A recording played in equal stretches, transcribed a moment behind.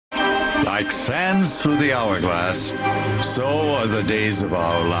Like sands through the hourglass, so are the days of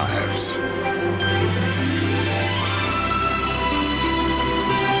our lives.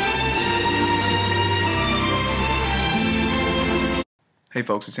 Hey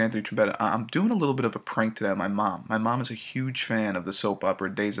folks, it's Anthony Trombetta. I'm doing a little bit of a prank today on my mom. My mom is a huge fan of the soap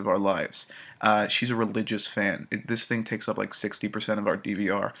opera Days of Our Lives. She's a religious fan. This thing takes up like 60% of our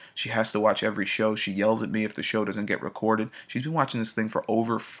DVR. She has to watch every show. She yells at me if the show doesn't get recorded. She's been watching this thing for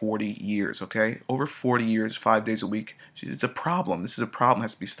over 40 years, okay? Over 40 years, 5 days a week. It's a problem. This is a problem. It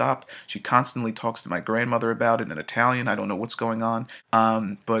has to be stopped. She constantly talks to my grandmother about it in Italian. I don't know what's going on.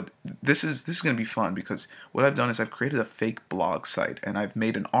 But this is going to be fun because what I've done is I've created a fake blog site, and I've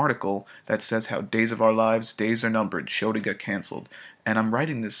made an article that says how Days of Our Lives, days are numbered, show to get canceled. And I'm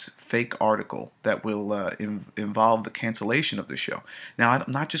writing this fake article that will involve the cancellation of the show. Now, I'm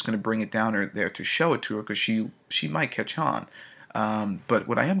not just going to bring it down there to show it to her because she might catch on. But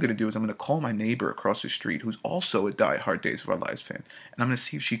what I am going to do is I'm going to call my neighbor across the street who's also a diehard Days of Our Lives fan. And I'm going to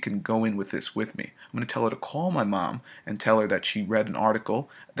see if she can go in with this with me. I'm going to tell her to call my mom and tell her that she read an article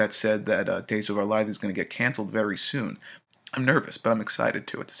that said that Days of Our Lives is going to get canceled very soon. I'm nervous, but I'm excited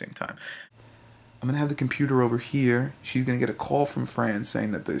too at the same time. I'm going to have the computer over here. She's going to get a call from Fran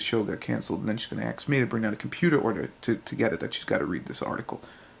saying that the show got canceled, and then she's going to ask me to bring down a computer or to get it, that she's got to read this article.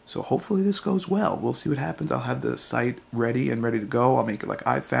 So hopefully this goes well. We'll see what happens. I'll have the site ready to go. I'll make it like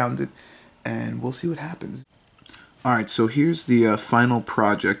I found it, and we'll see what happens. Alright, so here's the final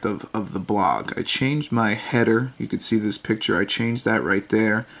project of the blog. I changed my header. You can see this picture. I changed that right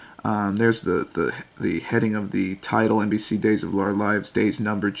there. There's the heading of the title, NBC Days of Our Lives, days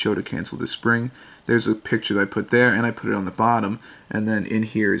numbered, show to cancel this spring. There's a picture that I put there, and I put it on the bottom. And then in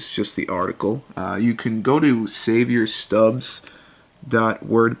here is just the article. You can go to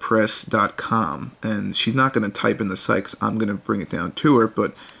saviorstubbs.wordpress.com, and she's not going to type in the site because I'm going to bring it down to her,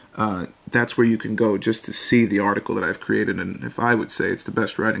 but that's where you can go just to see the article that I've created, and if I would say it's the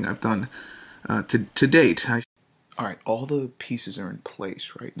best writing I've done to date. Alright, all the pieces are in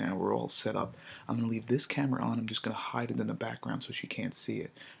place right now. We're all set up. I'm going to leave this camera on. I'm just going to hide it in the background so she can't see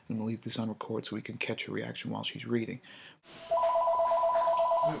it. I'm going to leave this on record so we can catch her reaction while she's reading.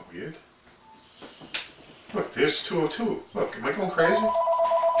 Isn't that weird? Look, there's 202. Look, am I going crazy?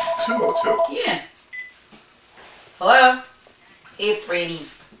 202. Yeah. Hello? Hey, Franny.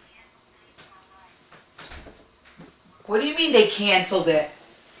 What do you mean they canceled it?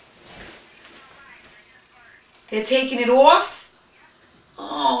 They're taking it off?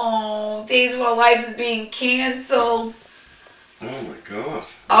 Oh, Days of Our Lives is being canceled. Oh my God.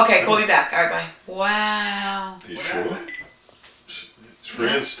 Okay, call me back. All right, bye. Wow. Are you sure?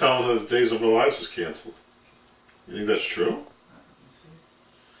 Fran's telling her Days of Our Lives is canceled. You think that's true?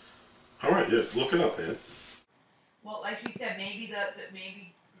 All right, yeah, look it up, Ed. Well, like you said, maybe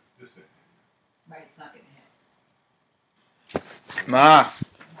maybe. This thing. Right, it's not gonna hit. Ma,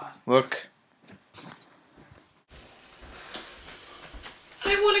 look.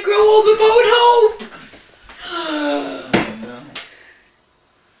 I want to grow old without hope. No.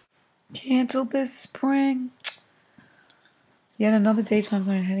 Canceled this spring. Yet another daytime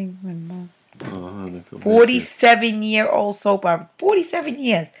started heading my mom. 47-year-old soap opera. 47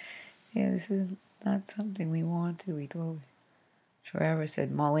 years. Yeah, this is not something we wanted. We thought forever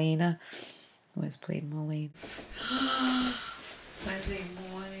said Marlena. Always played Marlena. Wednesday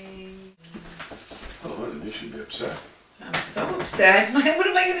morning. Oh, then you should be upset. I'm so upset. What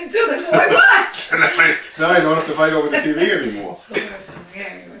am I going to do? That's what I watch. Now I don't have to fight over the TV anymore.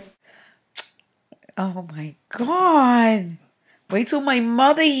 Oh my God. Wait till my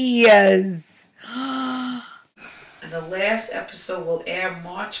mother hears. And the last episode will air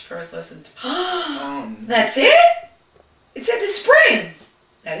March 1st. Listen to. No. That's it? It said the spring.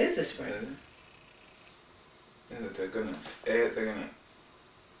 That is the spring. Yeah, they're gonna air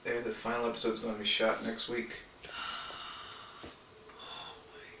the final episode's gonna be shot next week.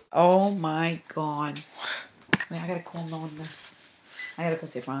 Oh my God. Wait, I gotta call Melinda. I gotta go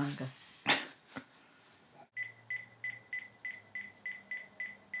see Veronica. I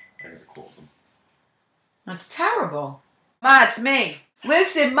gotta call them. That's terrible. Ma, it's me.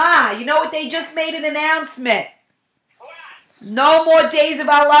 Listen, Ma, you know what? They just made an announcement. No more Days of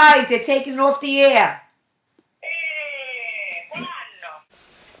Our Lives. They're taking it off the air. I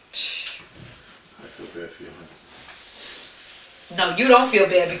feel bad for you, huh? No, you don't feel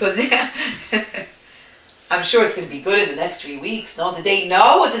bad because I'm sure it's going to be good in the next 3 weeks. No, did they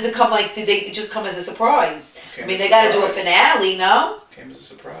know, or does it come like? Did it just come as a surprise? I mean, they got to do a finale, no? Came as a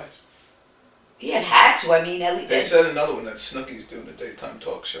surprise. Yeah, it had to. I mean, at least They said another one that Snooki's doing a daytime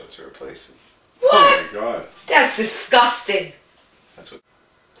talk show to replace it. What? Oh my God. That's disgusting. That's what.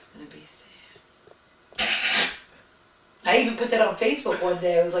 gonna be sad. I even put that on Facebook one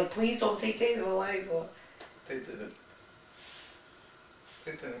day. I was like, please don't take days of our lives off. They did.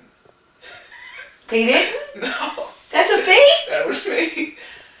 They didn't. They didn't? No. That's a fake? That was me.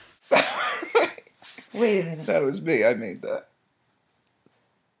 Wait a minute. That was me. I made that.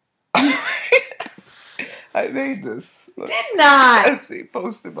 I made this. Look. Did not. I see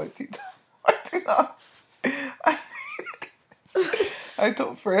posted by Tito. I did not. I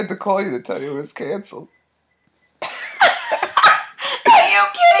told Fran to call you to tell you it was canceled. Are you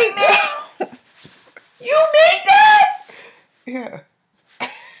kidding me? You made that? Yeah. I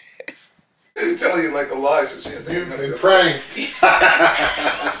didn't tell you like a lie, so she had to You've been pranked. I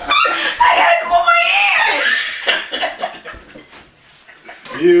gotta call my aunt.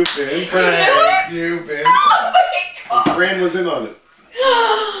 You've been pranked. You've been. Oh my god. Fran was in on it.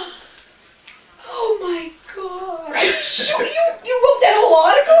 Oh my god. Are you sure you wrote that whole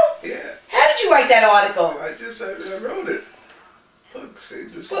article? Yeah. How did you write that article? I wrote it. Look, see,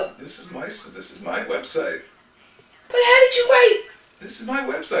 this is my website. But how did you write? This is my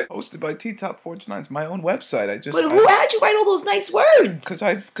website. Hosted by T-Top429. It's my own website. But how'd you write all those nice words?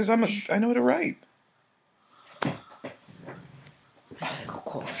 I know how to write. I gotta go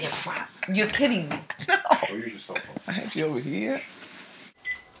call see if you're kidding me. Oh, you're just so I had you over here.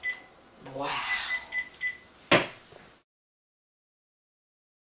 Wow.